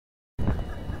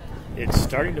It's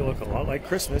starting to look a lot like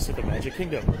Christmas at the Magic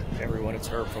Kingdom. Everyone, it's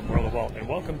Herb from World of Walt, and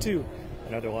welcome to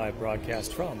another live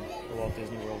broadcast from the Walt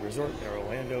Disney World Resort in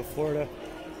Orlando, Florida.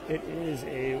 It is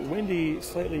a windy,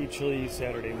 slightly chilly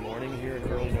Saturday morning here in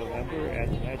early November at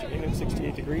the Magic Kingdom,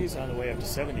 68 degrees on the way up to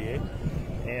 78.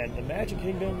 And the Magic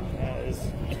Kingdom has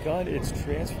begun its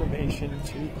transformation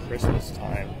to Christmas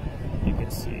time. You can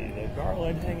see the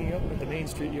garland hanging up at the Main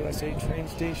Street USA train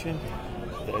station,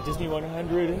 the Disney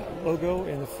 100 logo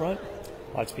in the front.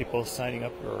 Lots of people signing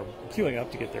up or queuing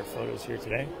up to get their photos here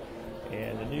today.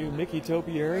 And the new Mickey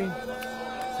topiary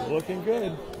is looking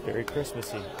good. Very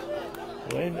Christmassy.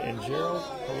 Lynn and Gerald,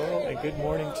 hello and good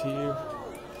morning to you.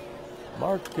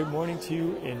 Mark, good morning to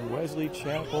you in Wesley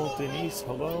Chapel. Denise,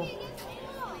 hello.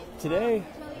 Today,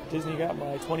 Disney got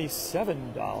my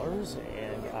 $27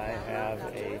 and I have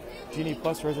a Genie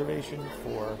Plus reservation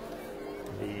for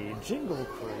the Jingle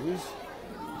cruise.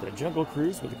 The Jungle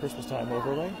Cruise with the Christmastime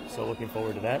overlay, so looking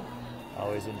forward to that. I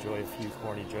always enjoy a few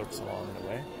corny jokes along the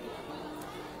way.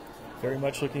 Very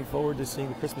much looking forward to seeing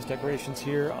the Christmas decorations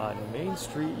here on Main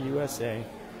Street, USA.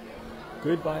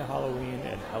 Goodbye Halloween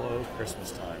and hello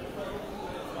Christmas time.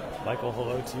 Michael,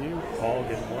 hello to you. Paul,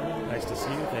 good morning. Nice to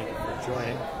see you. Thank you for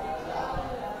joining.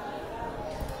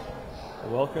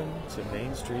 Welcome to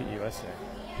Main Street, USA.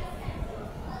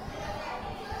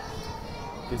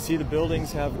 You can see the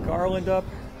buildings have garland up.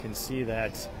 You can see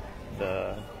that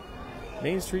the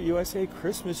Main Street USA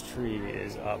Christmas tree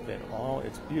is up in all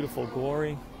its beautiful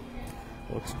glory.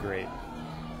 Looks great.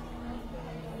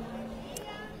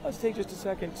 Let's take just a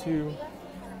second to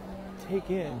take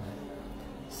in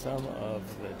some of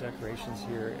the decorations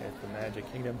here at the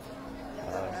Magic Kingdom.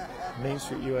 Main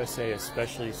Street USA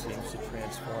especially seems to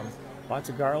transform. Lots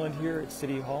of garland here at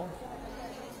City Hall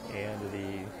and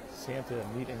the Santa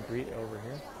meet and greet over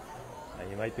here.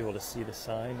 You might be able to see the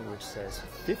sign which says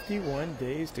 51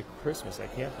 days to Christmas. I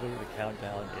can't believe the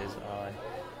countdown is on.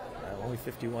 Only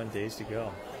 51 days to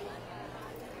go.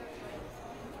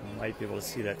 You might be able to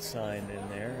see that sign in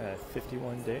there.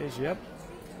 51 days, yep.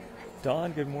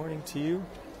 Dawn, good morning to you.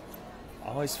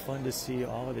 Always fun to see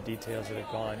all of the details that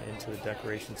have gone into the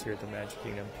decorations here at the Magic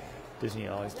Kingdom. Disney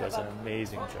always does an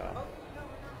amazing job.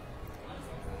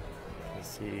 You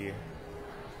see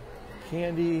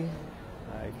candy.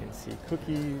 I can see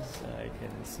cookies, I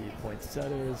can see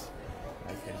poinsettias,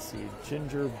 I can see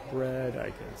gingerbread, I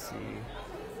can see,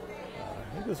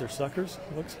 I think those are suckers.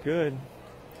 It looks good.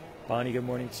 Bonnie, good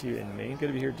morning to you in Maine. Going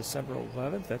to be here December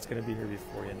 11th. That's going to be here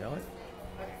before you know it.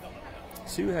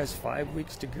 Sue has 5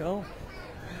 weeks to go.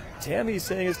 Tammy's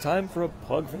saying it's time for a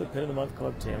plug for the Pin of the Month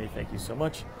Club. Tammy, thank you so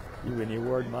much. You win the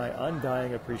award, my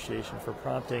undying appreciation for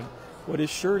prompting what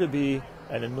is sure to be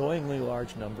an annoyingly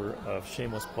large number of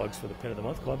shameless plugs for the Pin of the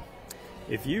Month Club.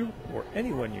 If you or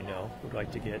anyone you know would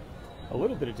like to get a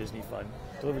little bit of Disney fun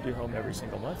delivered to your home every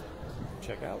single month,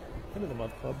 check out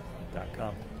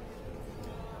pinofthemonthclub.com.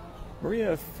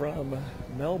 Maria from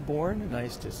Melbourne,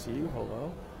 nice to see you.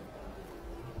 Hello.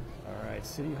 All right,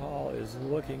 City Hall is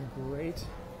looking great.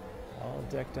 All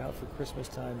decked out for Christmas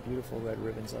time. Beautiful red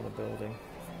ribbons on the building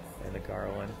and the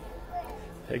garland.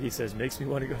 Peggy says, makes me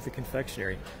want to go to the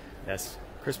confectionery. Yes,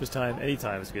 Christmas time,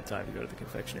 anytime is a good time to go to the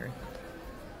confectionery.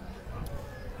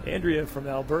 Andrea from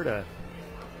Alberta.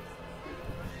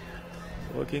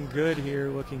 Looking good here,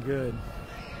 looking good.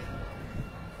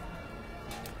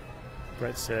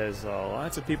 Brett says,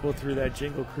 lots of people through that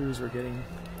Jingle cruise were getting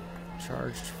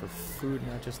charged for food,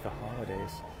 not just the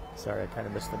holidays. Sorry, I kind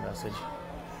of missed the message.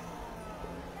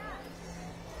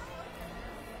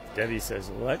 Debbie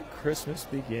says, let Christmas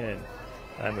begin.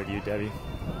 I'm with you, Debbie.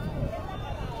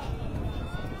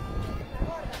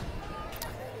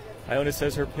 Iona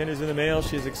says her pin is in the mail.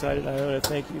 She's excited. Iona,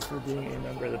 thank you for being a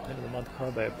member of the Pin of the Month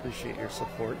Club. I appreciate your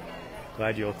support.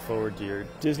 Glad you look forward to your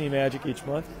Disney magic each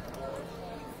month.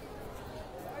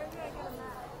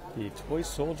 The toy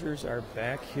soldiers are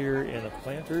back here in the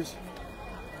planters.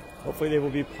 Hopefully they will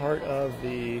be part of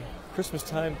the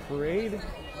Christmastime parade.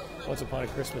 Once Upon a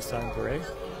Christmastime parade.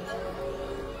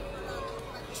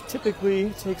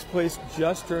 Typically takes place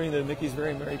just during the Mickey's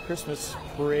Very Merry Christmas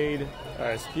parade,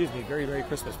 Very Merry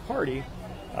Christmas party,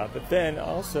 but then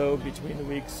also between the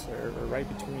weeks, or right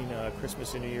between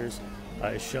Christmas and New Year's,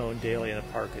 is shown daily in the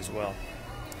park as well.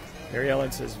 Mary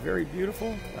Ellen says, very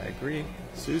beautiful. I agree.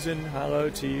 Susan, hello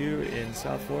to you in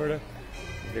South Florida.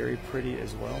 Very pretty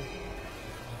as well.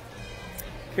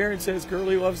 Karen says,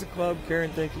 Girly loves the club.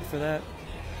 Karen, thank you for that.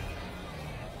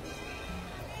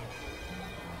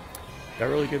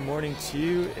 Beverly, good morning to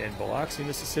you in Biloxi,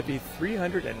 Mississippi.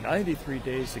 393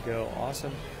 days to go.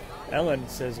 Awesome. Ellen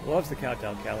says, loves the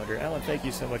countdown calendar. Ellen, thank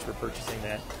you so much for purchasing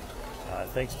that.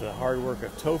 Thanks to the hard work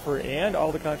of Topher and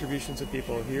all the contributions of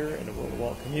people here in the World of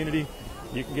Walt community,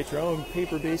 you can get your own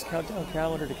paper-based countdown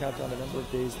calendar to count down the number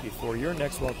of days before your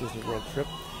next Walt Disney World trip,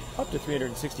 up to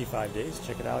 365 days.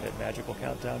 Check it out at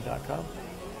magicalcountdown.com.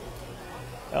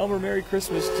 Elmer, Merry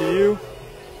Christmas to you.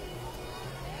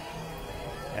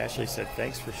 Ashley said,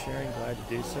 thanks for sharing, glad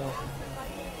to do so.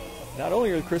 Not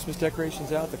only are the Christmas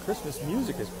decorations out, the Christmas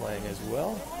music is playing as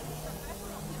well.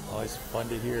 Always fun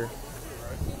to hear.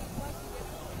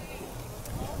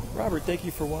 Robert, thank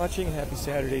you for watching. Happy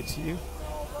Saturday to you.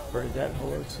 Bernadette,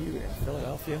 hello to you in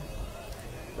Philadelphia.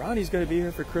 Ronnie's going to be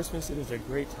here for Christmas. It is a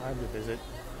great time to visit.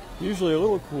 Usually a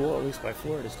little cool, at least by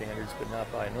Florida standards, but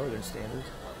not by northern standards.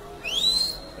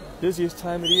 Busiest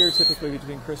time of the year, typically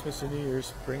between Christmas and New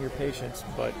Year's. Bring your patience,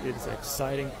 but it's an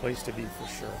exciting place to be for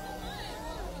sure.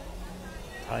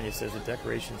 Tanya says the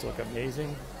decorations look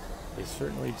amazing. They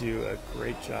certainly do a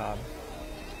great job.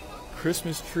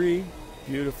 Christmas tree,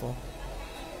 beautiful.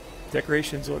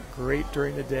 Decorations look great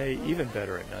during the day, even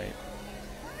better at night.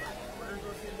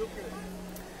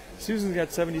 Susan's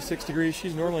got 76 degrees.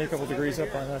 She's normally a couple degrees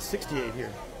up on 68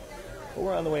 here. But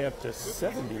we're on the way up to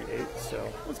 78,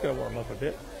 so it's going to warm up a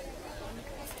bit.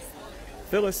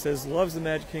 Phyllis says, loves the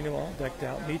Magic Kingdom, all decked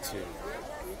out. Me too.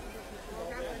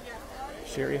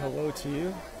 Sherry, hello to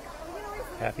you.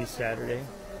 Happy Saturday.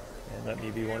 And let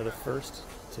me be one of the first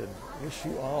to wish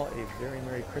you all a very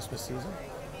Merry Christmas season.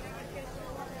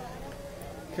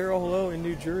 Carol, hello in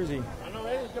New Jersey.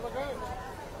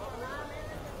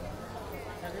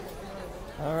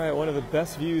 All right, one of the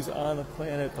best views on the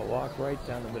planet, to walk right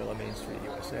down the middle of Main Street,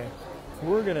 USA.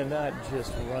 We're going to not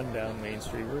just run down Main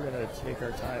Street, we're going to take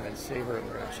our time and savor it.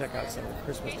 We're going to check out some of the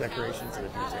Christmas decorations and the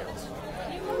details.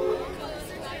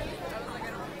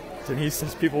 Denise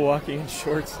says people walking in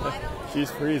shorts,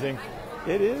 she's freezing.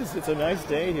 It is, it's a nice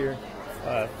day here.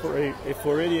 For a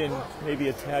Floridian, maybe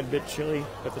a tad bit chilly,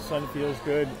 but the sun feels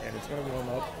good and it's going to warm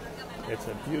up. It's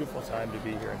a beautiful time to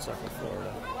be here in Central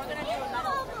Florida.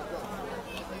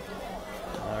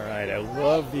 All right, I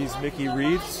love these Mickey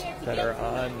wreaths that are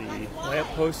on the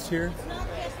lampposts here.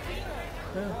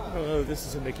 I don't know if this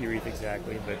is a Mickey wreath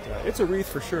exactly, but it's a wreath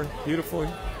for sure.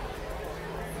 Beautiful.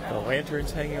 The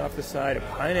lanterns hanging off the side, a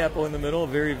pineapple in the middle,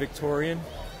 very Victorian.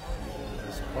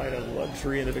 It's quite a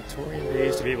luxury in the Victorian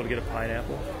days to be able to get a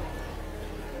pineapple.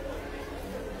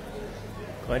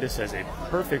 Glenda says a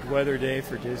perfect weather day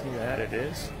for Disney. That it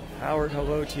is. Howard,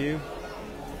 hello to you.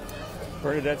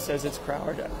 Bernadette says it's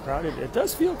crowded. It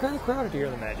does feel kind of crowded here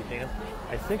in the Magic Kingdom.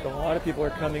 I think a lot of people are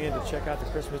coming in to check out the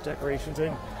Christmas decorations,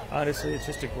 and honestly, it's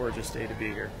just a gorgeous day to be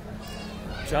here.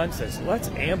 John says, let's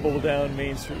amble down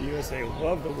Main Street, USA.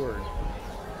 Love the word.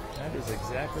 That is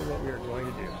exactly what we are going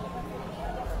to do.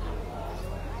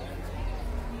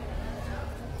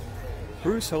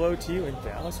 Bruce, hello to you in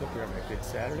Dallas. Hope you're having a good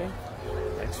Saturday.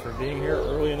 Thanks for being here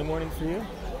early in the morning for you.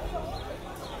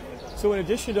 So in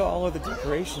addition to all of the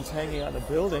decorations hanging on the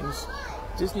buildings,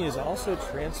 Disney has also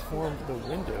transformed the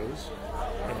windows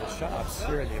in the shops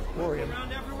here in the Emporium.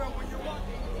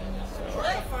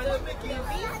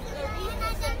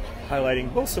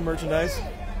 Highlighting both some merchandise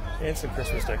and some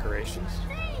Christmas decorations.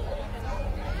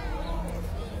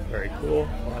 Very cool.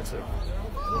 Lots of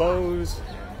bows,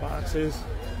 boxes.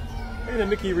 And a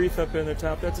Mickey wreath up in the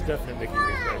top. That's a definite Mickey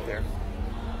wreath right there.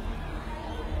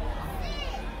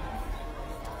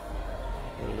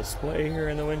 A little display here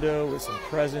in the window with some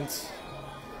presents.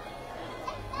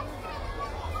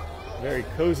 Very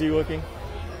cozy looking.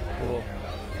 Cool.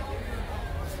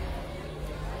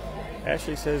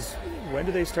 Ashley says, when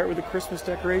do they start with the Christmas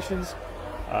decorations?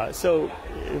 So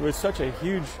it was such a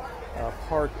huge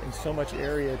park and so much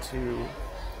area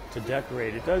to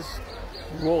decorate. It does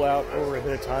roll out over a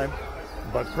bit of time,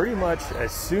 but pretty much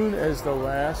as soon as the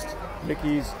last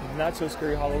Mickey's Not So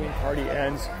Scary Halloween party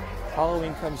ends,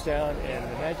 Halloween comes down and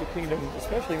the Magic Kingdom,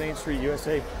 especially Main Street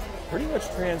USA, pretty much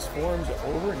transforms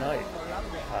overnight.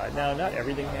 Now, not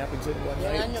everything happens in one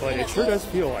night, but it sure does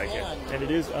feel like it, and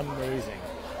it is amazing.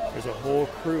 There's a whole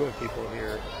crew of people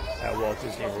here at Walt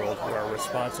Disney World who are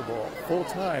responsible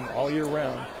full-time all year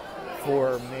round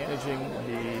for managing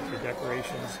the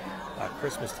decorations.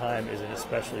 Christmas time is an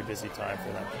especially busy time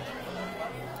for them.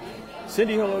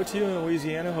 Cindy, hello to you in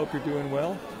Louisiana. Hope you're doing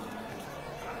well.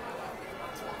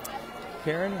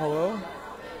 Karen, hello.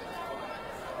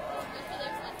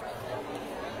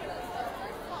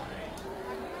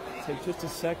 Take just a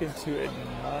second to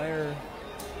admire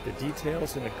the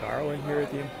details in the garland here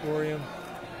at the Emporium.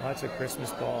 Lots of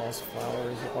Christmas balls,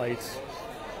 flowers, lights.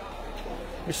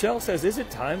 Michelle says, is it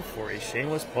time for a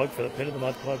shameless plug for the Pin of the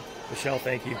Month Club? Michelle,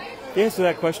 thank you. The answer to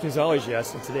that question is always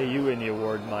yes, and today you win the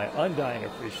award, my undying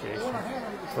appreciation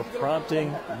for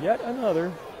prompting yet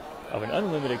another of an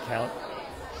unlimited count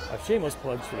of shameless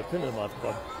plugs for the Pin of the Month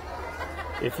Club.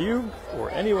 If you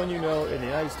or anyone you know in the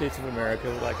United States of America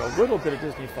would like a little bit of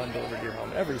Disney fun delivered to your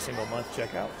home every single month,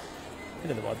 check out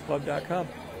pinofthemonthclub.com.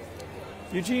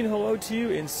 Eugene, hello to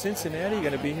you in Cincinnati.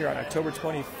 Going to be here on October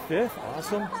 25th.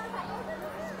 Awesome.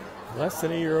 Less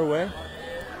than a year away.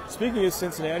 Speaking of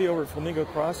Cincinnati, over at Flamingo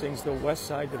Crossings, the West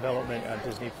Side development on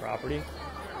Disney property,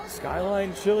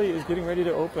 Skyline Chili is getting ready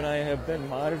to open. I have been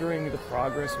monitoring the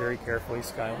progress very carefully.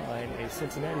 Skyline, a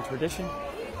Cincinnati tradition.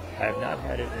 I have not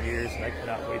had it in years, and I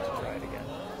cannot wait to try it again.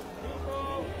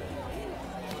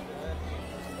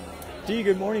 Dee,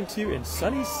 good morning to you in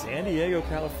sunny San Diego,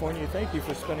 California. Thank you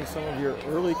for spending some of your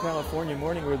early California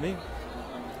morning with me.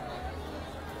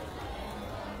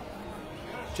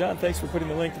 John, thanks for putting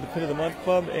the link to the Pin of the Month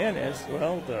Club and as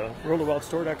well the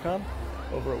worldofwildstore.com.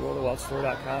 Over at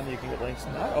worldofwildstore.com you can get links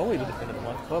not only to the Pin of the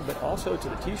Month Club but also to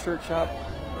the t-shirt shop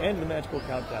and the Magical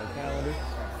Countdown calendar.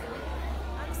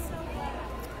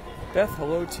 Beth,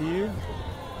 hello to you.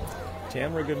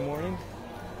 Tamara, good morning.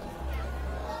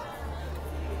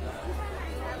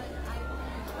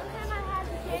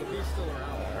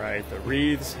 All right, the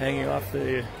wreaths hanging off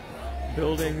the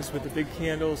buildings with the big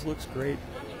candles looks great.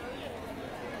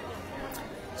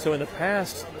 So in the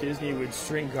past, Disney would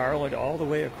string garland all the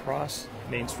way across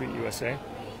Main Street, USA.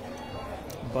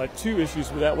 But two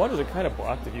issues with that. One is it kind of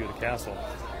blocked the view of the castle.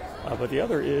 But the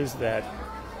other is that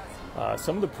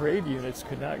some of the parade units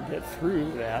could not get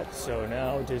through that. So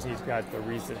now Disney's got the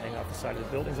wreaths that hang off the side of the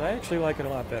buildings. I actually like it a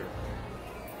lot better.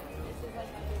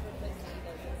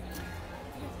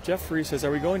 Jeffrey says,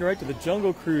 are we going right to the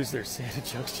Jungle Cruise? Their Santa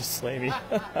jokes just slay me.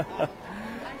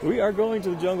 We are going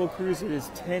to the Jungle Cruise. It is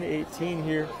 10:18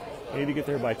 here. I need to get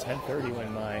there by 10:30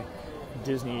 when my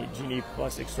Disney Genie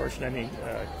Plus extortion,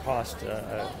 cost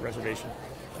reservation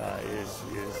is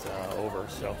over.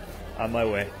 So on my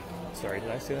way. Sorry, did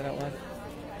I say that out loud?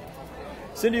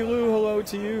 Cindy Lou, hello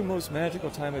to you. Most magical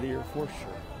time of the year for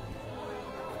sure.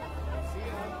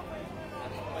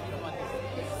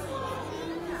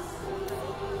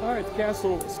 All right, the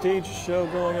castle stage show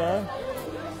going on.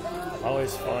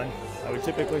 Always fun. I would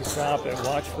typically stop and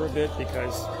watch for a bit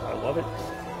because I love it.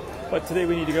 But today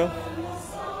we need to go.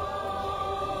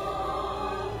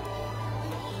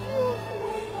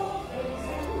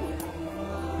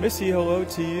 Missy, hello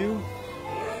to you.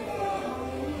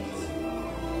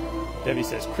 Debbie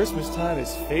says, Christmas time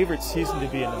is favorite season to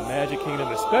be in the Magic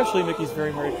Kingdom, especially Mickey's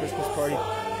Very Merry Christmas Party.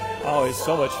 Always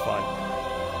so much fun.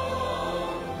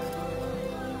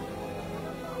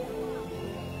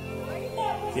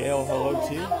 Gail, hello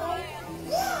to you.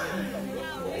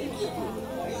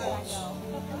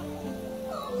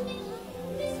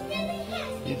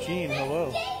 Eugene,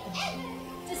 hello.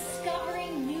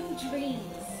 Discovering new dreams.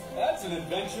 That's an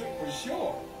adventure for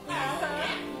sure.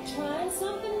 Trying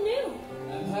something new.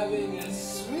 I'm having a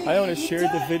sweet. Iona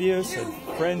shared the video, said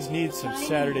friends need some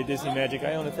Saturday Disney magic.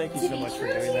 Iona, thank you so much for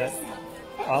doing that.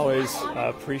 Always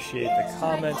appreciate the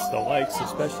comments, the likes,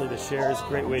 especially the shares.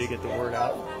 Great way to get the word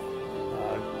out.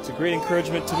 It's a great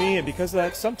encouragement to me, and because of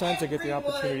that, sometimes I get the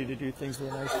opportunity to do things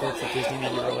with nice folks at Disney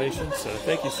Media Relations, so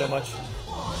thank you so much.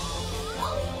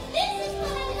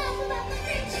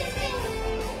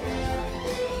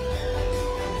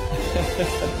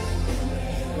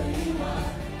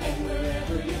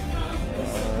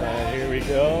 Alright, here we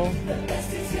go.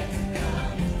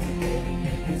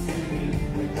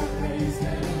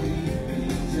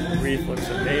 The wreath looks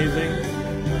amazing.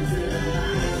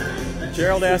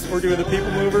 Gerald asked if we're doing the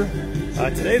People Mover.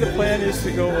 Today the plan is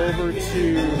to go over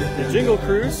to the Jingle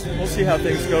Cruise. We'll see how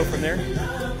things go from there.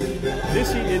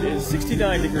 This heat, it is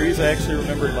 69 degrees. I actually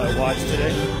remembered my watch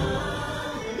today.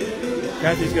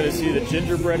 Kathy's going to see the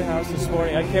Gingerbread House this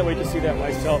morning. I can't wait to see that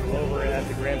myself over at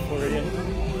the Grand Floridian.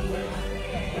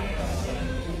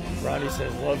 Ronnie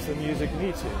says, loves the music.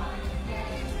 Me too.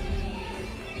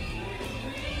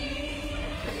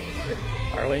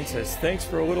 Arlene says, thanks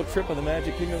for a little trip on the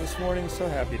Magic Kingdom this morning. So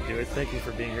happy to do it. Thank you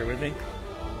for being here with me.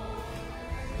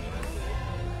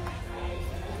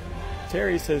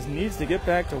 Terry says, needs to get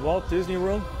back to Walt Disney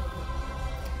World.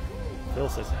 Phil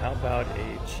says, how about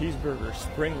a cheeseburger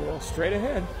spring roll straight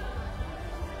ahead?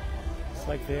 It's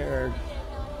like are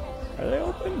they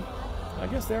open? I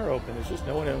guess they're open. There's just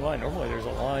no one in line. Normally there's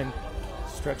a line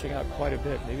stretching out quite a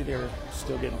bit. Maybe they're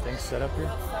still getting things set up here.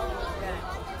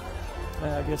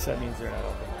 I guess that means they're not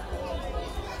open.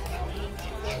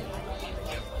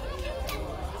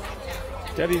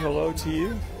 Debbie, hello to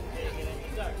you.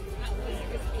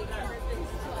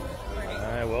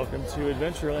 All right, welcome to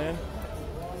Adventureland.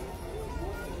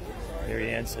 Mary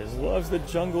Ann says, loves the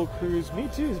Jungle Cruise. Me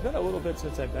too. It's been a little bit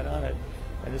since I've been on it.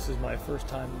 And this is my first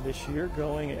time this year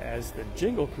going as the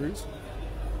Jingle Cruise.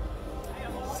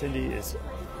 Cindy is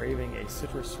craving a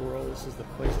citrus swirl. This is the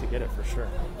place to get it for sure.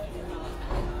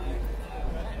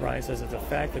 Brian says it's a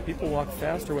fact that people walk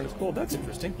faster when it's cold. That's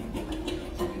interesting.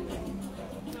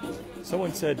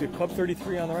 Someone said, Club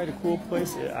 33 on the right, a cool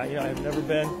place. I've never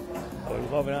been. I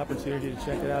would love an opportunity to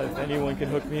check it out. If anyone can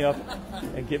hook me up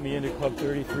and get me into Club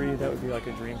 33, that would be like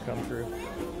a dream come true.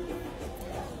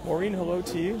 Maureen, hello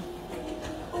to you.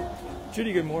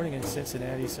 Judy, good morning in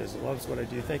Cincinnati, says, loves what I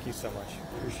do. Thank you so much.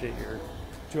 Appreciate your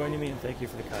joining me, and thank you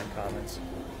for the kind comments.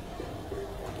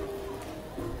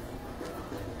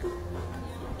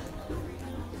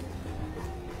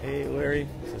 Hey, Larry,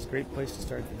 says, great place to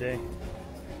start the day.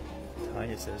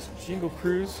 Tanya says, Jungle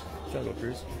Cruise.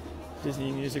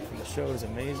 Disney music from the show is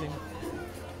amazing.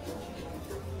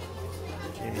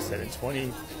 Jamie said in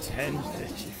 2010 that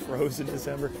she froze in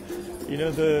December. You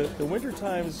know, the winter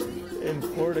times in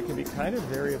Florida can be kind of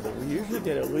variable. We usually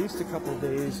get at least a couple of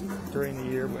days during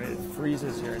the year when it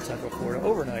freezes here in Central Florida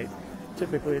overnight.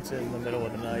 Typically it's in the middle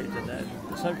of the night, and then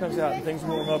the sun comes out and things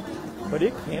warm up. But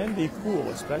it can be cool,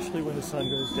 especially when the sun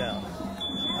goes down.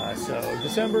 So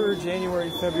December, January,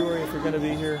 February, if you're going to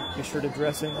be here, be sure to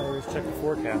dress in. Always check the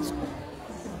forecast.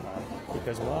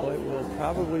 Because while it will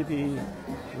probably be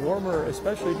warmer,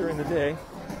 especially during the day,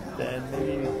 than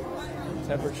maybe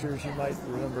temperatures you might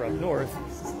remember up north,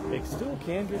 it still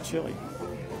can get chilly.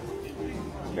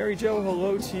 Mary Jo,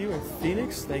 hello to you in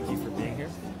Phoenix. Thank you for being here.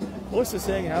 Melissa's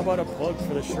saying, how about a plug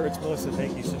for the shirts? Melissa,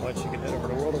 thank you so much. You can head over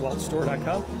to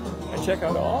worldofwaltstore.com and check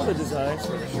out all the designs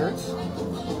for the shirts.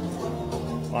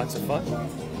 Lots of fun.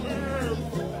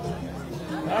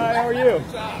 Hi, how are you?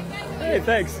 Hey,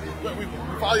 thanks. We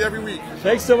follow you every week.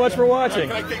 Thanks so much for watching.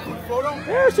 Can I take a photo?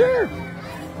 Yeah, sure.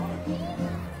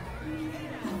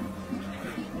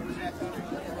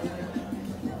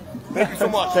 Thank you so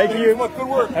much. Thank you. So much. Good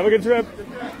work. Have a good trip.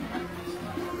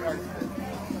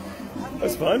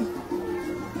 That's fun.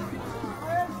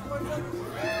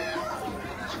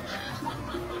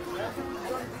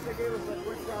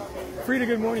 Frida,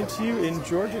 good morning to you in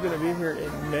Georgia. Going to be here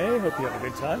in May. Hope you have a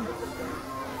good time.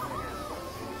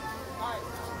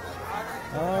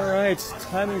 All right,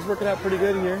 timing's working out pretty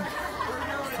good here.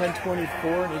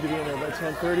 10:24. Need to be in there by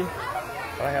 10:30.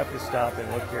 But I have to stop and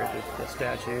look here at the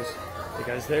statues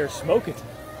because they're smoking.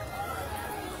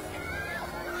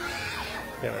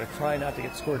 Okay, I'm going to try not to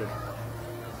get squirted.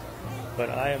 But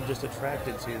I am just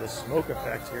attracted to the smoke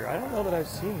effect here. I don't know that I've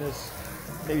seen this.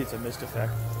 Maybe it's a mist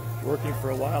effect. Working for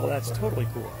a while, that's totally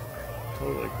cool.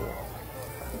 Totally cool.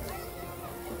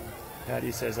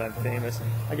 Patty says I'm famous.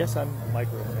 I guess I'm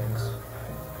micro famous.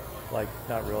 Like,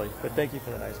 not really, but thank you for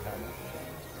the nice comment.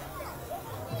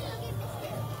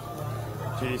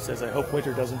 Judy says, I hope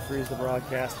winter doesn't freeze the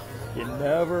broadcast. You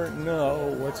never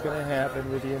know what's going to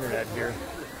happen with the internet here.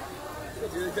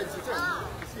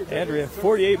 Andrea,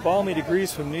 48 balmy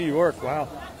degrees from New York. Wow.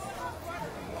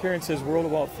 Karen says, World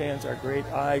of Walt fans are great.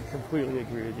 I completely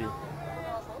agree with you.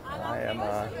 I am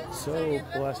so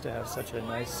blessed to have such a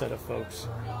nice set of folks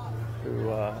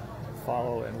who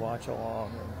follow and watch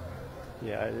along. And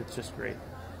yeah, it's just great.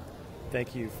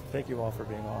 Thank you all for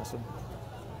being awesome.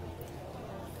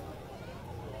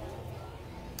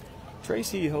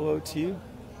 Tracy, hello to you.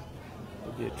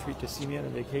 It'll be a treat to see me on a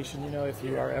vacation. You know, if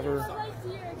you are ever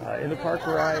in the park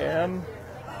where I am,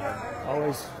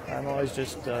 I'm always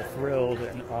just thrilled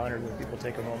and honored when people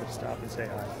take a moment to stop and say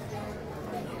hi.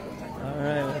 All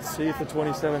right, let's see if the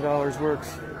 $27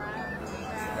 works.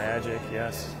 Magic,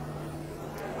 yes.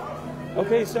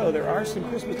 Okay, so there are some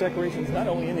Christmas decorations not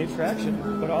only in the attraction,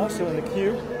 but also in the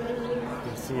queue. You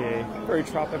can see a very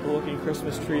tropical-looking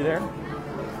Christmas tree there.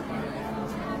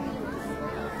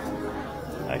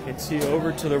 I can see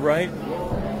over to the right,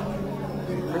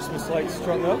 Christmas lights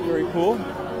strung up, very cool.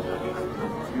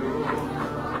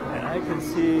 And I can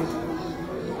see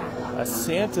a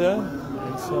Santa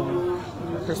and some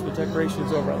Christmas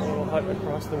decorations over on the little hut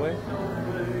across the way.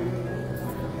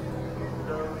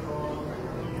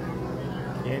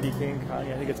 Candy King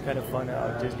Connie, I think it's kind of fun how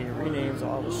Disney renames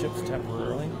all the ships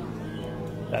temporarily.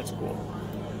 That's cool.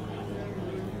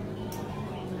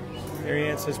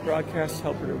 Marianne says, broadcasts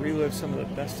help her to relive some of the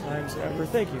best times ever.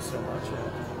 Thank you so much. I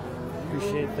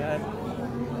appreciate that.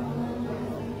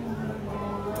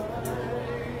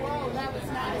 Whoa, that was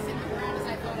not as impressive as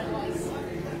I thought it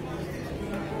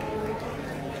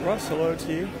was. Russ, hello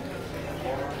to you.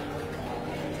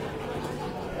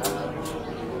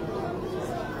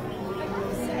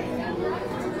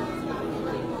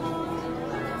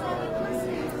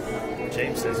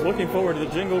 James says, looking forward to the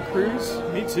Jingle Cruise.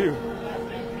 Me too.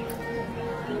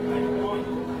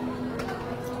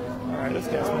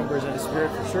 numbers and a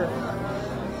spirit for sure.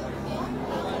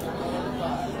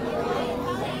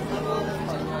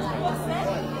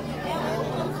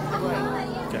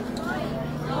 Okay.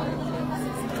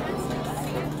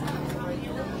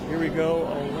 Here we go,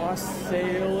 a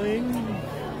wassailing.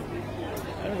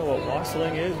 I don't know what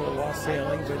wassailing is or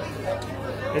wassailing, but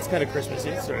it's kind of Christmassy.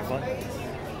 It's sort of fun.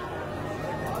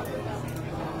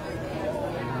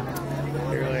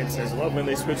 It says, love when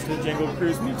they switch to the Jingle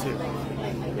Cruise, me too.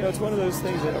 You know, it's one of those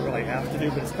things I don't really have to do,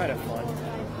 but it's kind of fun.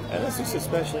 And this is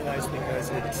especially nice because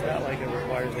it's not like it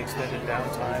requires extended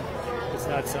downtime. It's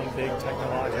not some big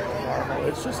technological marvel.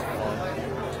 It's just fun.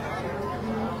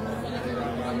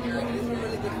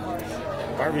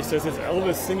 Barbie says it's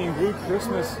Elvis singing Blue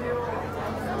Christmas.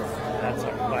 That's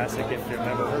a classic if you've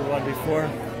never heard one before.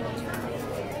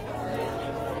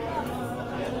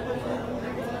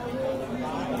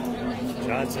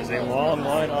 John says a long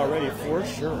line already for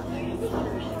sure.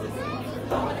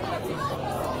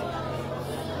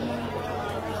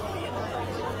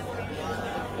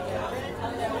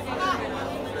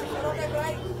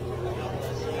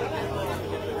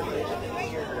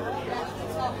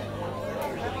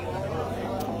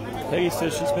 Peggy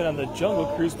says she's been on the Jungle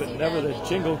Cruise but never the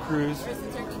Jingle Cruise.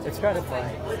 It's kind of fun.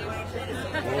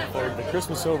 We'll look forward to the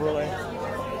Christmas overlay.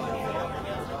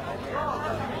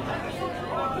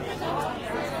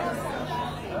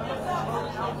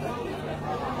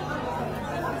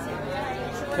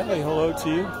 Kelly, hello to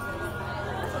you.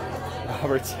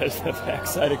 Robert says the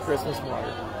backside of Christmas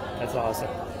water. That's awesome.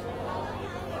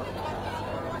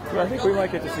 I think we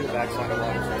might get to see the backside of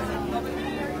water.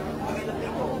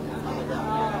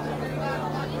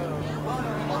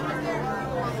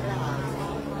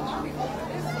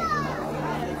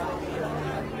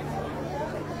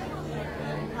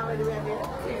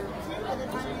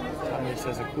 Tommy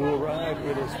says a cool ride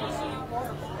with his.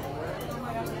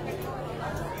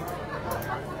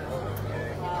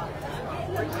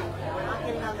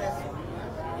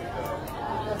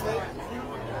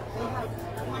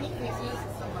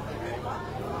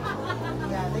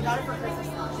 Yeah, they got it for Christmas.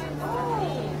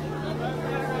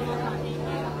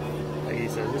 He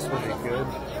says this will be good.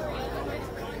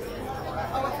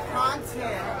 Oh, it's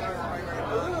content.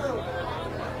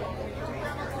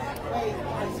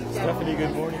 Stephanie,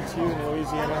 good morning to you in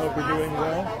Louisiana. Hope you're doing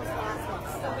well.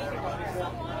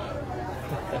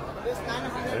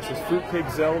 This is Fruitcake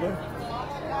Zelda.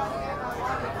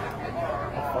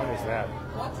 How fun is that?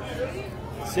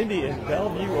 Cindy in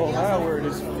Bellevue, Ohio, where it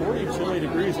is 40 chilly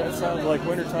degrees. That sounds like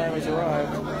wintertime has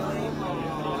arrived.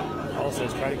 Paul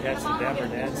says, try to catch the Dapper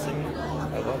Dan singing.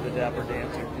 I love the Dapper Dan.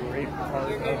 It's a great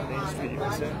part of Main Street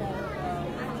USA.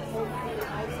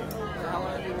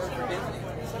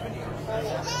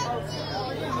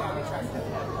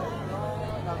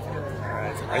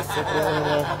 Alright, so I sit there and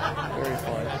very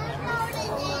fun.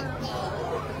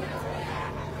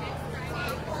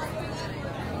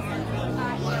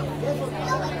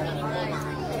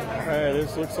 Alright,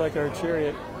 this looks like our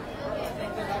chariot.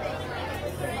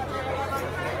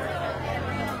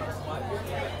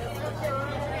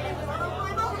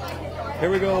 Here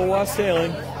we go,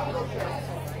 wassailing.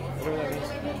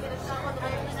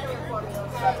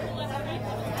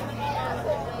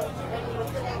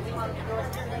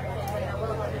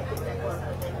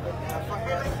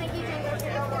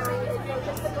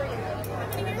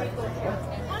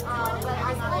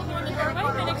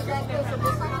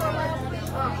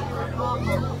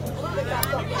 Whatever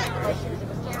that means.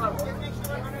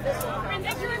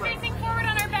 Make sure we're facing forward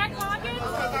on our back pockets.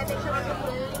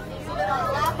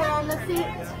 Lapper on the seat,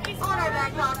 on our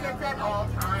back pockets at all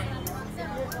times.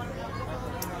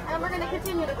 And we're going to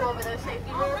continue to go over those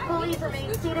safety rules. Please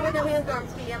remain seated with your hands,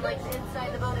 arms, feet, and legs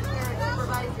inside the boat and carry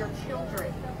supervise your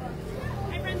children.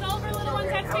 My friends, all of our little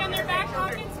ones have to be on their back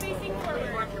pockets facing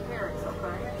forward. Watch your parents,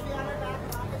 okay?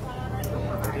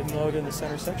 I didn't load in the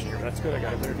center section here. That's good. I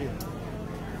got a better view.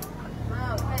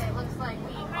 Okay, looks like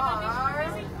we are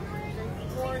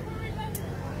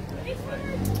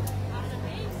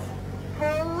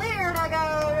cleared. I go.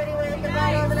 Ready, wave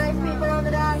goodbye to all the nice people on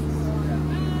the docks.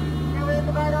 And wave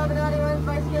goodbye to all the naughty ones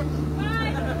by Skip.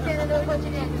 Santa knows what you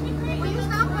did. Will you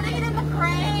stop putting it in the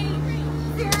crate?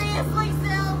 Seriously,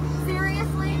 Sil?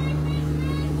 Seriously?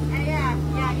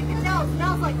 Yeah, you can tell it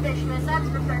smells like Fishmas, that's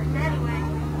for certain. Anyway.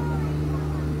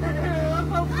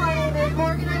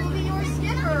 Morgan, I will be your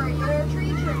skipper, your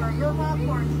tree trimmer, your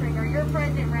popcorn stringer, your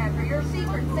present wrapper, your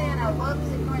secret Santa. Whoops,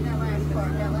 ignore that last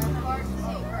part. That last part's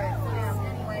secret.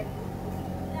 Yeah, anyway.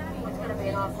 It's going to be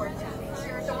an awkward time.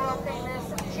 Here's the world famous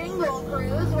Jingle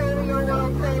Cruise, where we are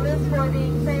world famous for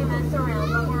being famous around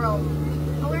the world.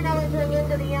 We're now entering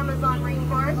into the Amazon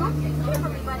rainforest. Okay, so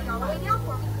everybody all the way down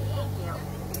for me.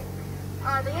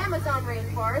 the Amazon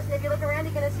rainforest. If you look around,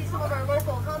 you're going to see some of our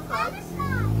local humbugs.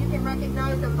 You can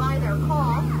recognize them by their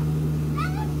call.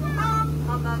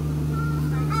 Humbug.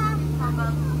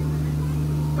 Humbug.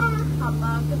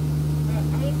 Humbug.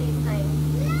 I hate these things.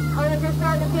 Oh, if you're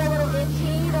starting to feel a little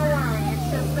itchy, don't worry. It's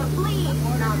just the flea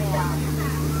knocked out.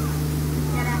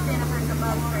 Yeah, that's it for some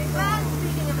bug spray. But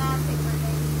speaking of asking for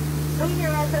things, we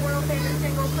here at the world famous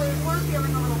Jingle Cruise, we're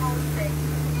feeling a little homesick.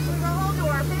 We go home to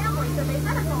our families, and they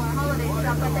sent us all our holiday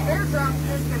stuff, but the airdrop's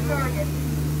just been targeted.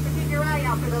 So keep your eye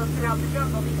out for those throughout the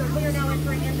jungle, because we are now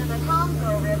entering into the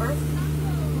Congo River,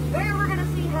 where we're going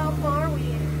to see how far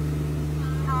we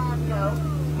can go.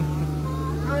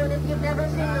 Oh, and if you've never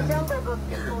seen the Jungle Book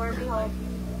before, behold.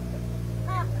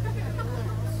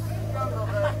 Jungle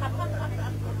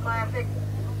Book. By a big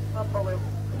buffalo.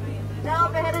 Now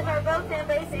up ahead is our boat and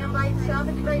base and bite shop.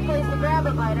 It's a great place to grab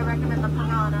a bite. I recommend the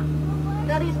piranha.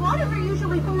 Now these waters are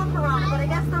usually full of piranha, but I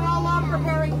guess they're all on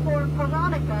preparing for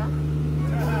Piranha.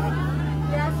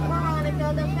 Yes, Piranha,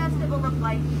 the festival of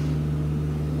lights.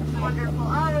 Wonderful.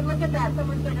 Oh, and look at that.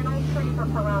 Someone's getting an old tree for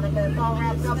Piranha. It's all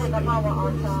wrapped up with a boa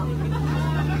on top.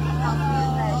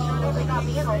 They got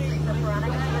me an old tree for Piranha.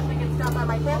 I guess we can stop by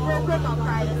my tent real quick. I'll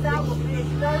try this out. We'll be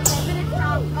 10 minutes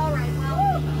out. All right,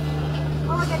 well.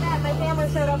 Oh, look at that. My family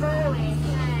showed up early.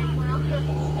 Okay, well,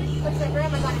 looks like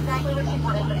Grandma got exactly what she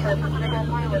wanted for Christmas, and I got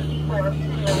mine with before.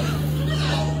 Anyway.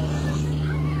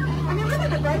 I mean, look at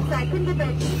the bright side. Couldn't get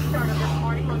that Jeep started this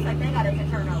morning. Looks like they got it to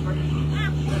turn over.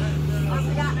 Oh,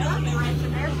 we got nothing right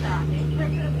in their stocking.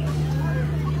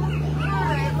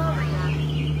 Alright, moving on.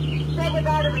 Say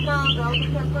goodbye to the Congo,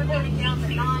 because we're turning down the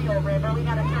Nile River. We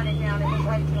gotta turn it down and head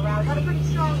right to the route. Got a pretty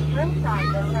strong wind tide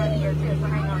this time of year, too, so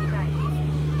hang on tight.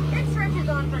 It stretches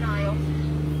on for Niles.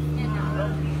 And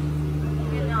Niles.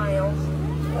 And Niles.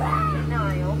 And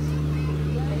Niles.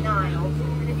 And Niles.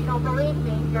 And if you don't believe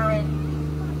me, you're in...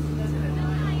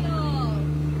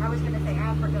 I was going to say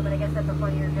Africa, but I guess that's a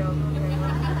funnier joke. Okay.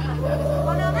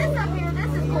 Well, now this up here,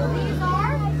 this is cool. These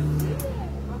are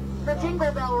the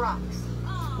Jingle Bell Rocks.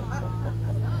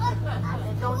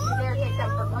 And don't you dare take them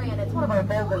for granted. It's one of our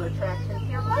mobile attractions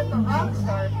here. Quite the rock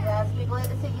stars, you ask me. Glad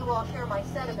to see you all share my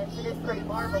sentiments. It is pretty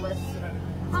marvelous.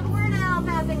 We're now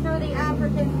passing through the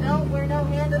African belt where no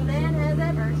hand of man has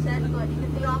ever set foot. You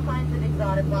can see all kinds of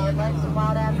exotic wildlife, some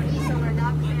wild African silver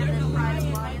ducks, and this pride of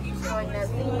lions showing that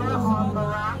zebra on the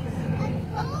rocks.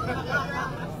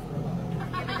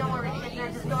 Yeah, but don't worry,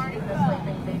 they're just guarding the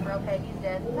sleeping zebra. Okay, he's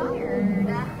dead. Tired.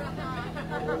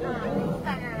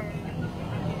 Tired.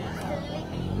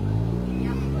 Sleepy.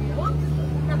 Yep. Whoops.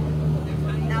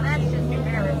 Now that's just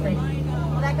embarrassing.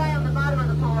 Well, that guy on the bottom of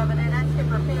the pole over there, that's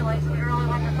Skipper Felix. We really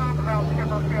like to talk about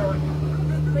Skipper Felix.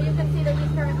 So you can see that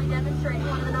he's currently demonstrating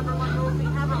one of the #1 rules we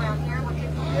have around here, which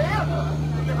is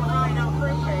to give a rhino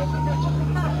free shake.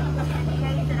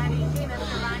 Okay, said I mean, see,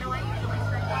 Mr. Rhino, I usually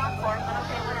string popcorn, but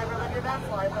okay, whatever, live your best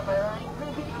life, am I right?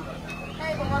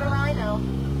 Hey, but what a rhino.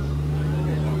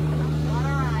 What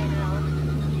a rhino.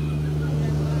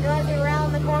 So as you're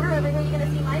around the corner over here, you're going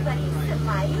to see my buddy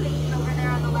Smiley over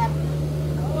there on the left.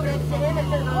 Next to him, it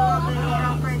says, oh, my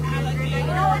girlfriend Ginger. Now,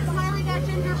 you know what? Smiley got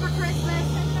Ginger for Christmas.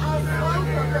 Oh, slow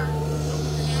cooker.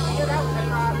 Yeah, we knew that was a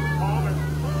problem.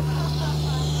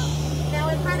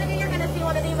 Now, in front of you, you're going to see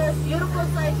one of the most beautiful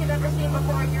sights you've ever seen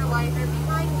before in your life. And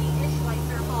behind me is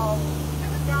Schweitzer Falls.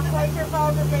 Now, Schweitzer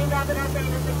Falls is named after our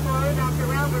famous explorer, Dr.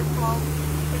 Albert Falls.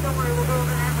 But don't worry, we'll go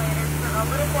over that later. A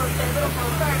little close there, a little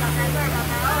close. Sorry about that, sorry about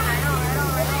that. All right.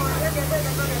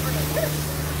 We're good.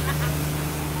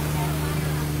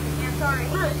 Sorry,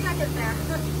 for a second there.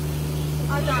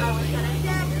 I thought I was going to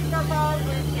deck the ball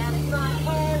with Amazon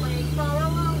always fall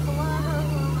along the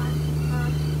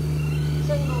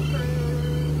Jingle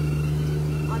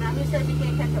Cruise. Oh, now who says you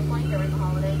can't catch a plane during the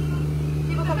holidays?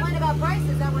 People complain about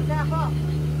prices, that would nap up.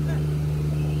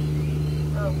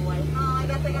 Oh boy. Oh, I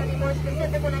guess I got to be more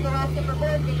specific when I go asking for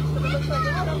board games, but it looks like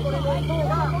it's something that won't pull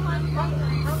up.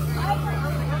 Hungry.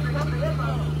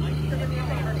 So do me a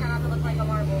favor, try not to look like a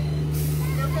marble.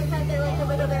 Sometimes they like to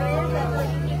wiggle their ears out like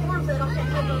uniforms so they don't get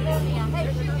tickled in the Hey,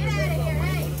 get out of here,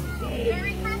 hey!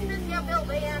 Merry Christmas, you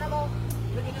filthy animal!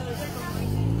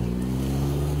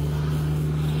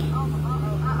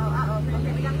 Uh-oh.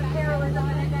 Okay, we got some carolers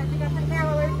over there, guys. We got some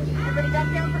carolers. Everybody duck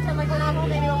down, pretend like we're not home,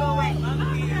 maybe it'll go away. I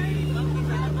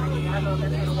don't know if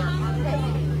that's gonna work. Okay,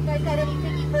 you guys got any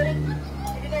piggy pudding?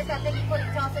 If you guys got piggy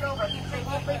pudding, toss it over. Keep saying,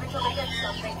 won't leave until they get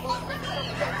something.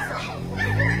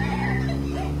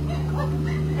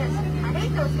 I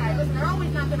hate those guys. Listen, they're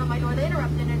always knocking on my door. They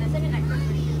interrupt it and they're singing that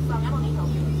Christmas song. I don't need help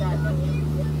with that.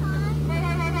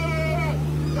 Hey.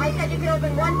 I said you could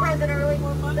open one present early.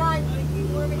 Done.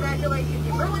 Congratulations.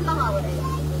 You ruined the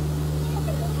holidays.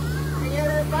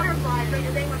 butterflies, they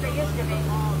just ain't what they used to be.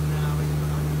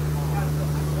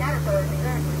 Caterpillars,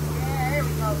 exactly. Yeah, there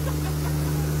we go.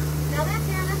 Now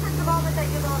this is the moment that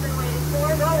you've all been waiting for.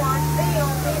 Go on,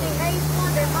 feel, meaning ace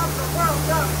wonder of the world,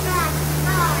 the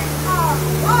backside of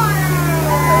water!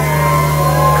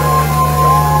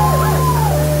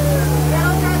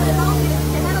 That'll try to help you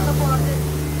to get on the faucet.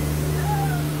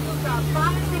 It's a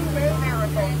Boxing Day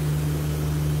marathon.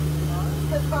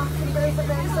 Because Boxing Day is the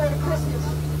backside of Christmas.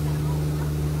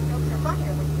 Jokes are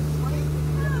funnier when you sleep.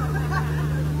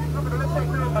 Oh, but it looks like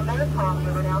we're in the Maypong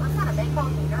River now. That's not a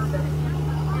Maypong, New Jersey.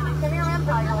 Premier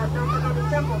Empire was built to go to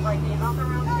temples like these all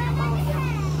around Cambodia.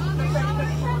 So such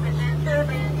people of adventure,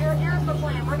 but here's the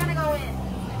plan. We're going to go in.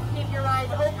 Keep your eyes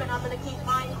open. I'm going to keep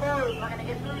mine closed. We're going to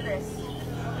get through this.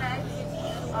 Okay?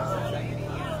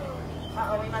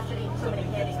 Uh-oh, we must have eaten too many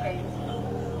candy canes.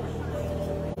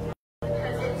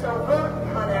 Because it's a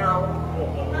root canal.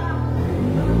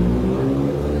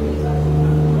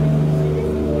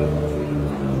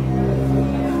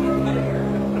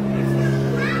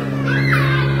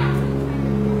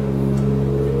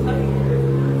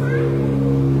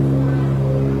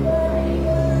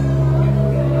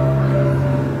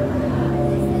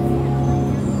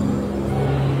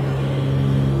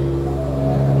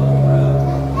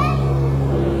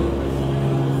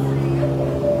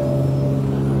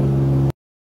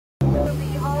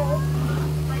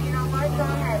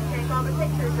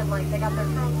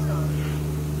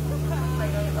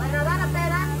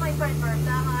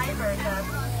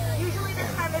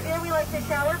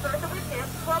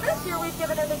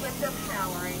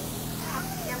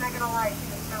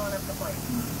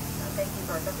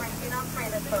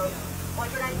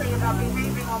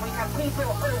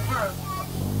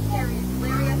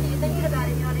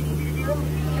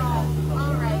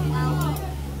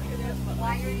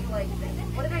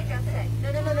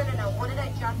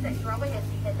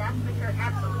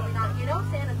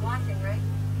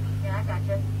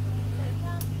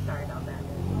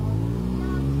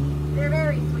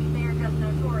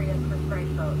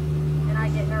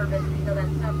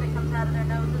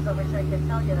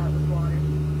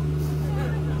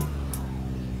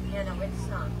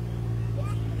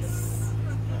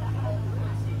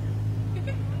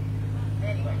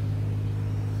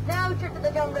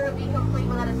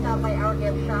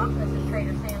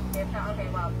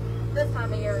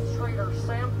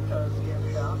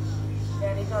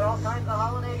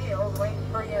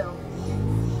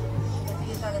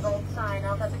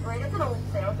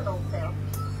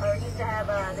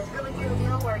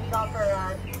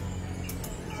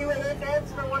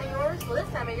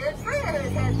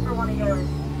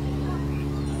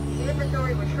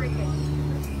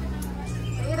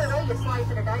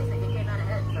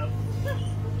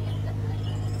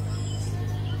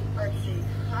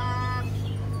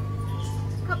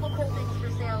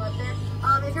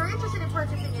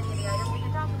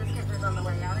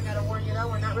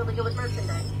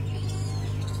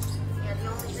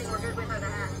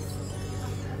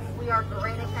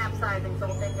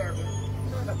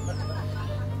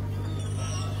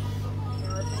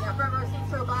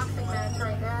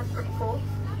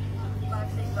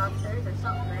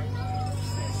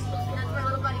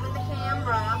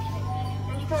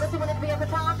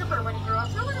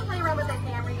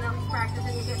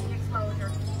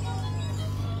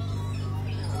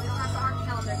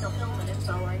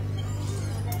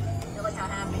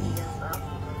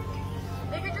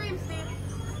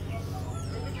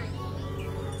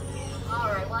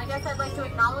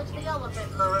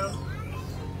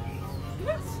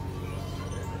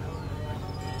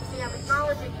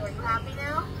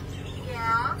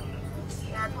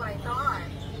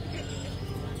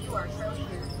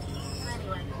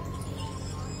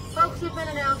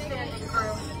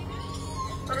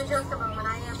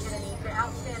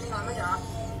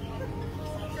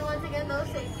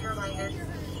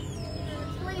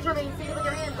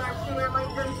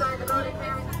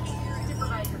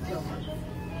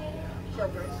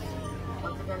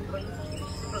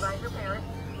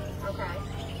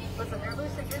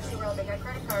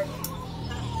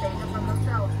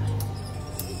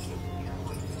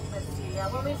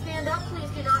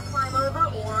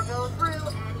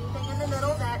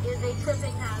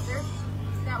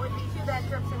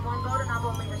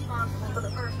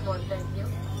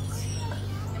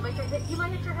 You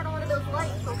might hit your head on one of those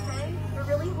lights, okay? They're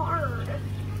really hard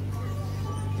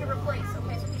to replace,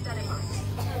 okay? So keep that in mind.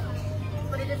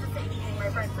 But it is a safety thing, my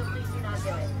friends, so please do not do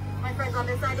it. My friends on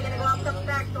this side are going to go out the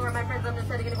back door. My friends on this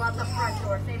side are going to go out the front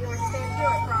door. Same door, same view,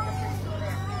 I promise you're still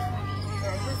there.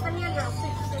 Yeah, use the handrail,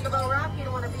 too. You think about rock, you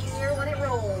don't want to be near when it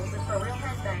rolls. It's a real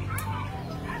head bang.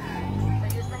 So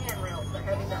use the handrails. They're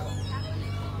heavy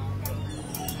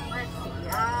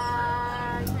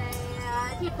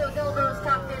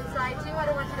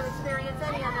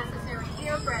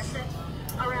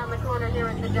here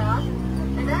at the dock.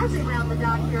 And as we round the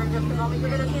dock here in just a moment, you're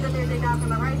going to see that there's a dock on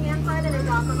the right-hand side and a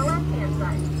dock on the left-hand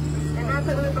side. And that's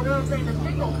what the world famous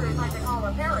Jingle cruise like to call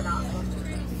a paradox.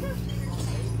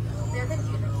 They're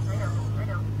confusing. I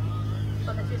know.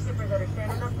 But the two skippers that are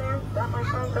standing up there, that my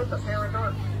friend, that's a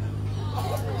paradox.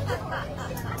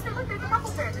 Actually, look, there's a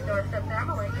couple pairs of doors up there. I'm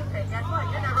going to let you say, guess what?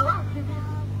 You're never wrong.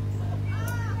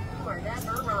 You are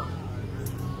never wrong.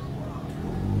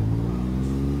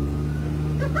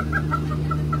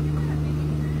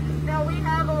 Now we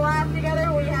have a laugh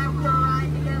together, we have to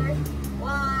ride together.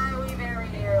 Why, we very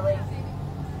nearly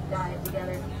died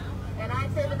together. And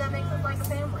I'd say that makes us like a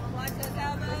family. Like those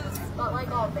elbows? But like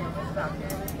all families, about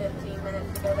 10-15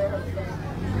 minutes together has been,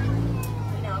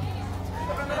 you know.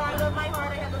 So from the bottom of my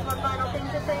heart, I have this one final thing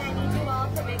to say. I need you all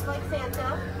to make like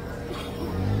Santa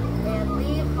and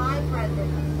leave my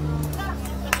presents.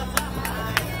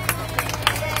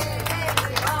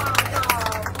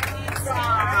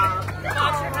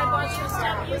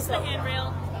 Use the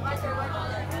handrail.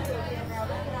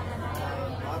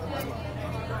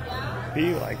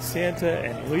 Be like Santa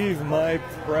and leave my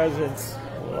presents.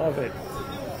 Love it.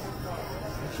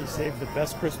 She saved the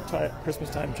best Christmas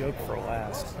time joke for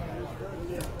last.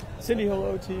 Cindy,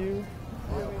 hello to you.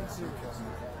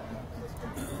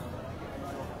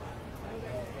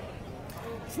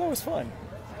 So that was fun.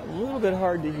 A little bit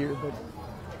hard to hear, but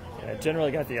yeah, I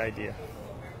generally got the idea.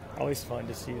 Always fun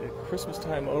to see the Christmas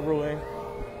time overlay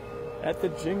at the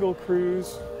Jingle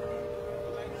Cruise,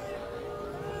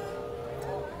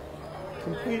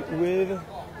 complete with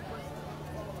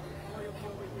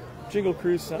Jingle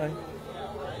Cruise sign.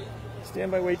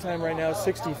 Standby wait time right now,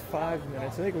 65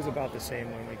 minutes. I think it was about the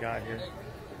same when we got here.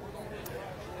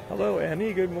 Hello,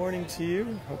 Emmy. Good morning to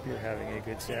you. Hope you're having a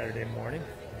good Saturday morning.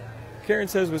 Karen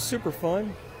says it was super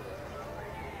fun.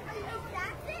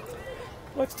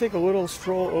 Let's take a little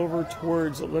stroll over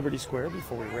towards Liberty Square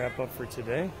before we wrap up for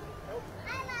today.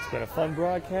 It's been a fun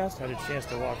broadcast. Had a chance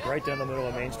to walk right down the middle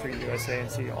of Main Street, USA,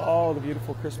 and see all the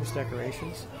beautiful Christmas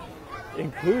decorations,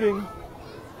 including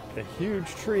the huge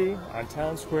tree on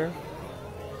Town Square.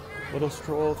 Little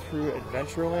stroll through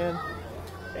Adventureland,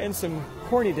 and some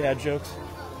corny dad jokes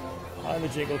on the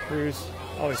Jingle Cruise.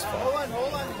 Always fun.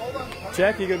 Hold on.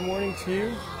 Jackie, good morning to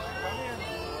you.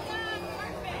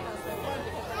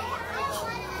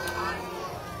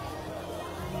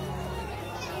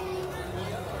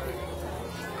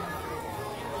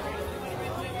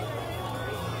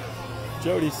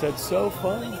 Jody said, so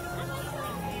fun.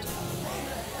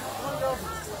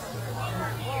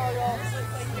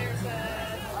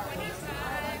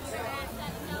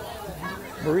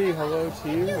 Marie, hello to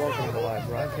you. Welcome to the live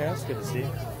broadcast. Good to see you.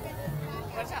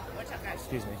 What's up, guys?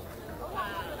 Excuse me.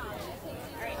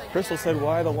 Crystal said,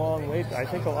 why the long wait? I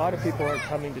think a lot of people are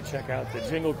coming to check out the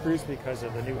Jingle Cruise because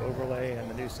of the new overlay and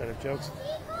the new set of jokes.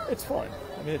 It's fun.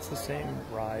 I mean, it's the same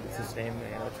ride. It's the same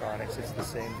animatronics. It's the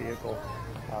same vehicle.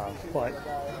 But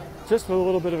just with a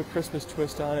little bit of a Christmas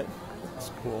twist on it, it's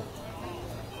cool.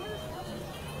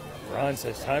 Ron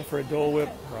says, time for a Dole Whip.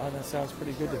 Ron, that sounds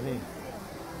pretty good to me.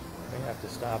 May have to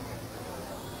stop.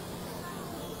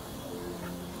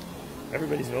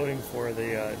 Everybody's voting for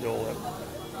the Dole Whip.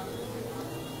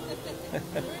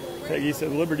 Peggy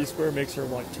said, Liberty Square makes her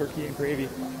want turkey and gravy.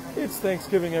 It's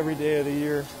Thanksgiving every day of the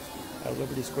year at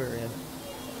Liberty Square Inn.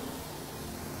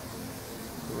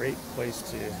 Great place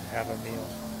to have a meal.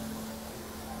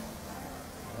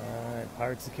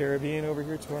 Pirates of the Caribbean over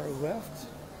here to our left.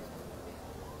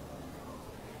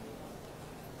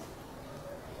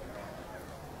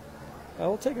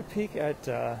 We'll take a peek at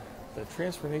the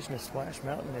transformation of Splash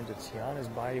Mountain into Tiana's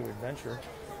Bayou Adventure.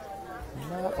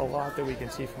 Not a lot that we can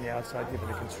see from the outside given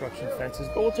the construction fences,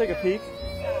 but we'll take a peek.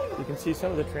 You can see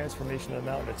some of the transformation of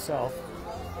the mountain itself.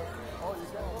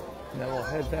 And then we'll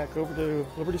head back over to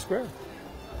Liberty Square.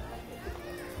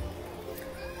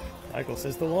 Michael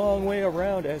says, the long way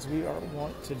around, as we are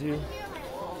wont to do.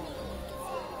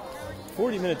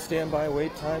 40-minute standby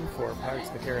wait time for Pirates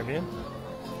of the Caribbean.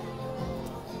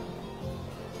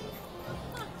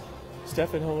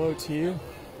 Stefan, hello to you.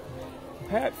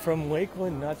 Pat from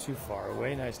Lakeland, not too far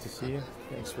away. Nice to see you.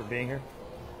 Thanks for being here.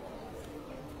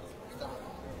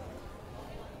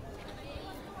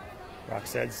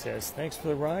 Roxette says, thanks for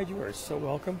the ride. You are so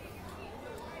welcome.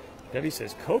 Debbie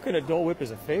says, coconut Dole Whip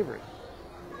is a favorite.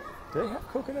 Do they have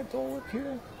coconut Dole Whip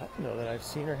here? I don't know that I've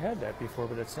seen or had that before,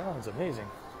 but it sounds amazing.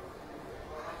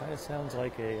 Kind of sounds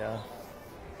like a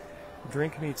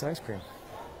drink meets ice cream.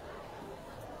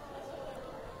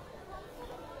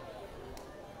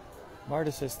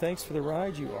 Marta says, thanks for the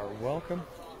ride. You are welcome.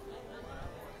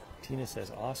 Tina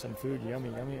says, awesome food. Yummy,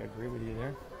 yummy. Agree with you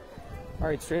there. All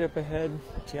right, straight up ahead,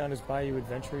 Tiana's Bayou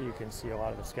Adventure. You can see a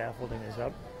lot of the scaffolding is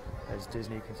up as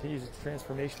Disney continues its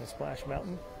transformation of Splash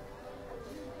Mountain.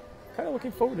 Kind of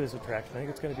looking forward to this attraction. I think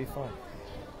it's going to be fun.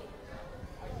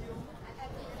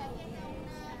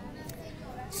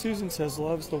 Susan says,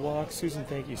 loves the walk. Susan,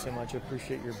 thank you so much. I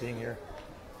appreciate your being here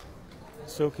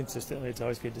so consistently. It's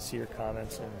always good to see your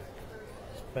comments and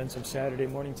spend some Saturday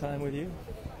morning time with you.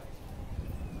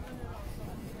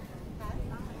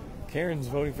 Karen's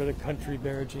voting for the Country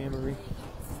Bear Jamboree.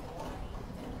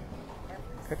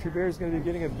 Country Bear is going to be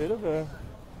getting a bit of a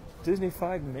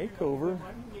Disney-fied makeover.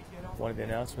 One of the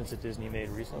announcements that Disney made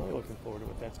recently. Looking forward to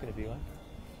what that's going to be like.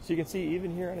 So you can see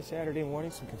even here on a Saturday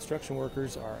morning, some construction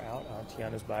workers are out on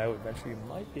Tiana's Bayou Adventure. You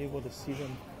might be able to see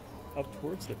them up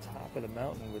towards the top of the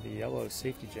mountain with the yellow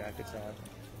safety jackets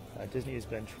on. Disney has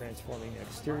been transforming the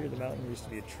exterior of the mountain. There used to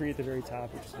be a tree at the very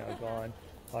top, which is now gone.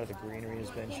 A lot of the greenery has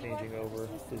been changing over.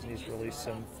 Disney's released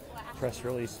some press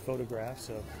release photographs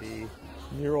of the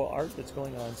mural art that's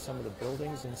going on some of the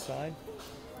buildings inside.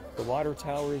 The water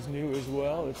tower is new as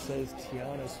well. It says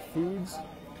Tiana's Foods,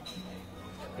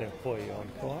 an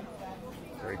employee-owned co-op.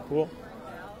 Very cool.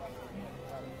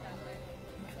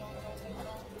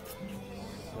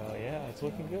 So yeah, it's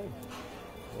looking good.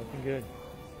 Looking good.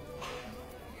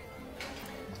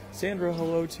 Sandra,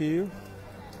 hello to you.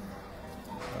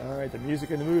 All right, the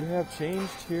music and the mood have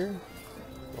changed here.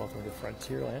 Welcome to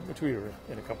Frontierland, which we were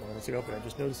in a couple minutes ago, but I'm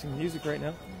just noticing the music right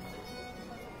now.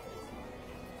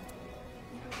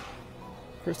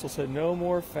 Crystal said, no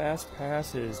more fast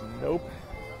passes. Nope.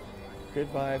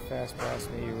 Goodbye, fast pass.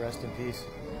 May you rest in peace.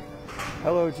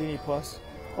 Hello, Genie Plus.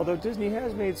 Although Disney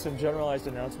has made some generalized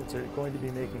announcements, they're going to be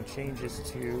making changes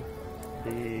to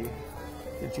the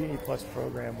Genie Plus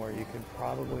program where you can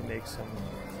probably make some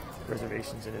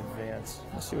reservations in advance.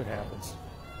 We'll see what happens.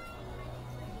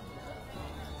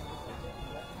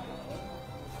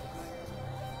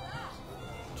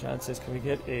 John says, can we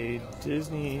get a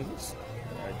Disney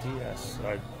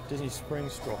Disney Spring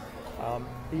stroll?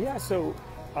 Yeah, so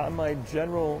on my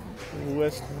general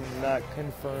list, not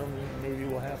confirmed, maybe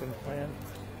will happen planned.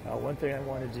 One thing I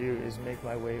want to do is make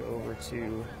my way over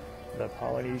to the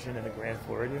Polynesian and the Grand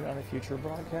Floridian on a future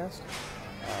broadcast.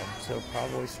 So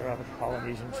probably start off with the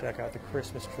Polynesian, check out the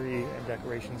Christmas tree and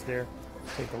decorations there,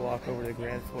 take a walk over to the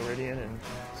Grand Floridian and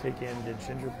take in the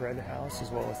gingerbread house as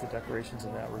well as the decorations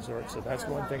in that resort. So that's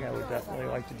one thing I would definitely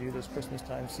like to do this Christmas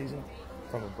time season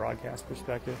from a broadcast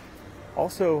perspective.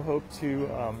 Also hope to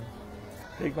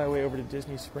make my way over to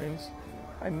Disney Springs.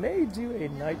 I may do a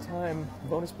nighttime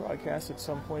bonus broadcast at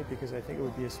some point because I think it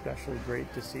would be especially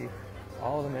great to see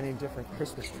all the many different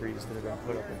Christmas trees that have been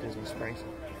put up at Disney Springs.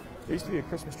 There used to be a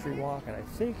Christmas tree walk, and I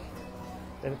think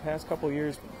in the past couple of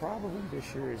years, probably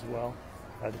this year as well,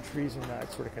 the trees are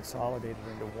not sort of consolidated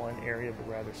into one area, but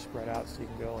rather spread out so you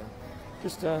can go and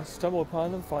just stumble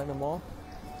upon them, find them all.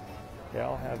 They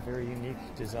all have very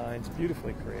unique designs,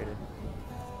 beautifully created.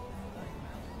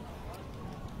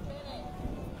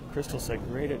 Crystal said,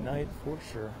 great at night, for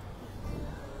sure.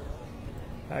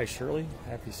 Hi, Shirley.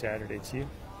 Happy Saturday to you.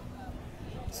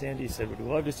 Sandy said, would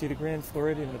love to see the Grand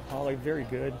Floridian and the Poly. Very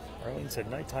good. Arlene said,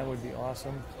 nighttime would be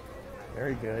awesome.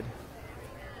 Very good.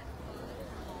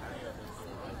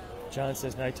 John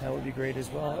says, nighttime would be great as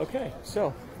well. Okay,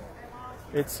 so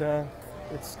it's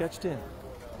sketched in.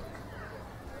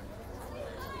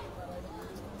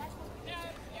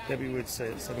 Debbie would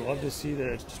say, I'd love to see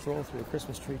the stroll through a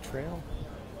Christmas tree trail.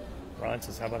 Ron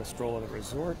says, how about a stroll at a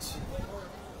resort?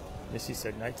 Missy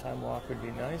said, nighttime walk would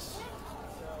be nice.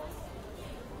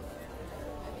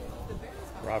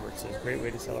 Robert says, great way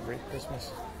to celebrate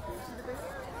Christmas.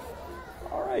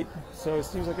 All right, so it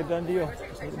seems like a done deal.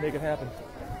 Just need to make it happen.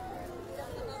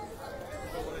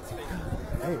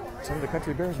 Hey, some of the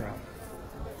Country Bears are out.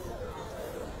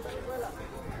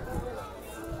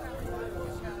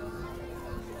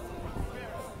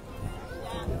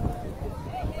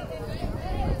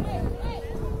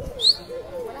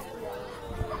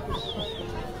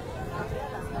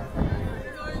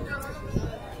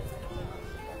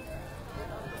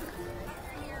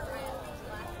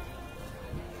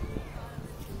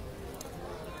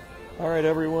 All right,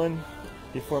 everyone,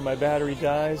 before my battery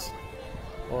dies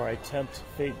or I tempt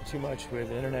fate too much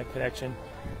with internet connection,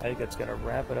 I think that's going to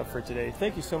wrap it up for today.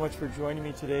 Thank you so much for joining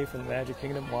me today from the Magic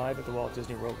Kingdom live at the Walt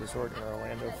Disney World Resort in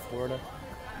Orlando, Florida.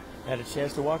 I had a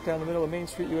chance to walk down the middle of Main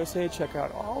Street, USA, check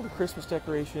out all the Christmas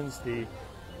decorations. The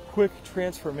quick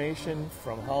transformation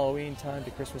from Halloween time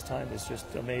to Christmas time is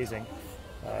just amazing.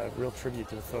 Real tribute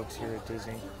to the folks here at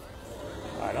Disney.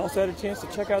 I also had a chance to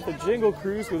check out the Jingle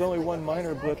cruise with only one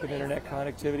minor blip in internet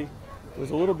connectivity. It was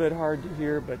a little bit hard to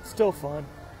hear, but still fun.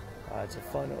 It's a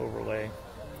fun overlay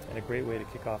and a great way to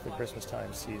kick off the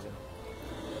Christmastime season.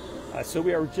 So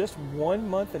we are just 1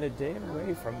 month and a day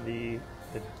away from the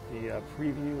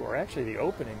preview, or actually the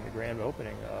opening, the grand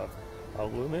opening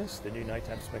of Loomis, the new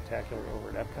nighttime spectacular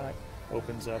over at Epcot.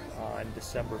 Opens up on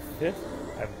December 5th.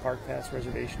 I have a park pass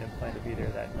reservation and plan to be there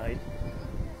that night.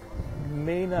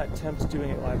 May not tempt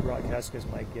doing a live broadcast because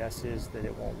my guess is that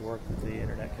it won't work, that the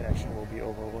internet connection will be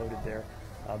overloaded there,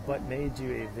 but may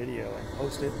do a video and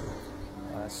post it.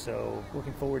 So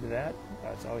looking forward to that.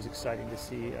 It's always exciting to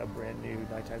see a brand new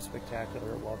nighttime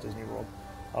spectacular at Walt Disney World.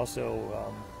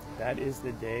 Also, that is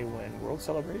the day when World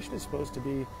Celebration is supposed to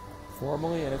be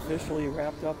formally and officially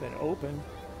wrapped up and open.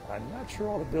 I'm not sure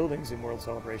all the buildings in World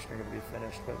Celebration are going to be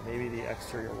finished, but maybe the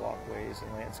exterior walkways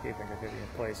and landscaping are going to be in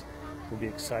place. It will be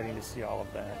exciting to see all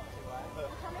of that.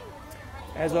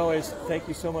 As always, thank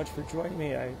you so much for joining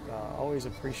me. I always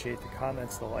appreciate the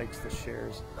comments, the likes, the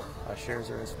shares. Shares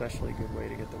are an especially good way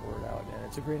to get the word out, and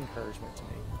it's a great encouragement to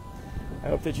me. I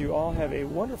hope that you all have a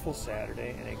wonderful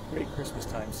Saturday and a great Christmas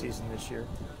time season this year.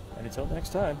 And until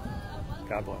next time,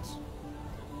 God bless.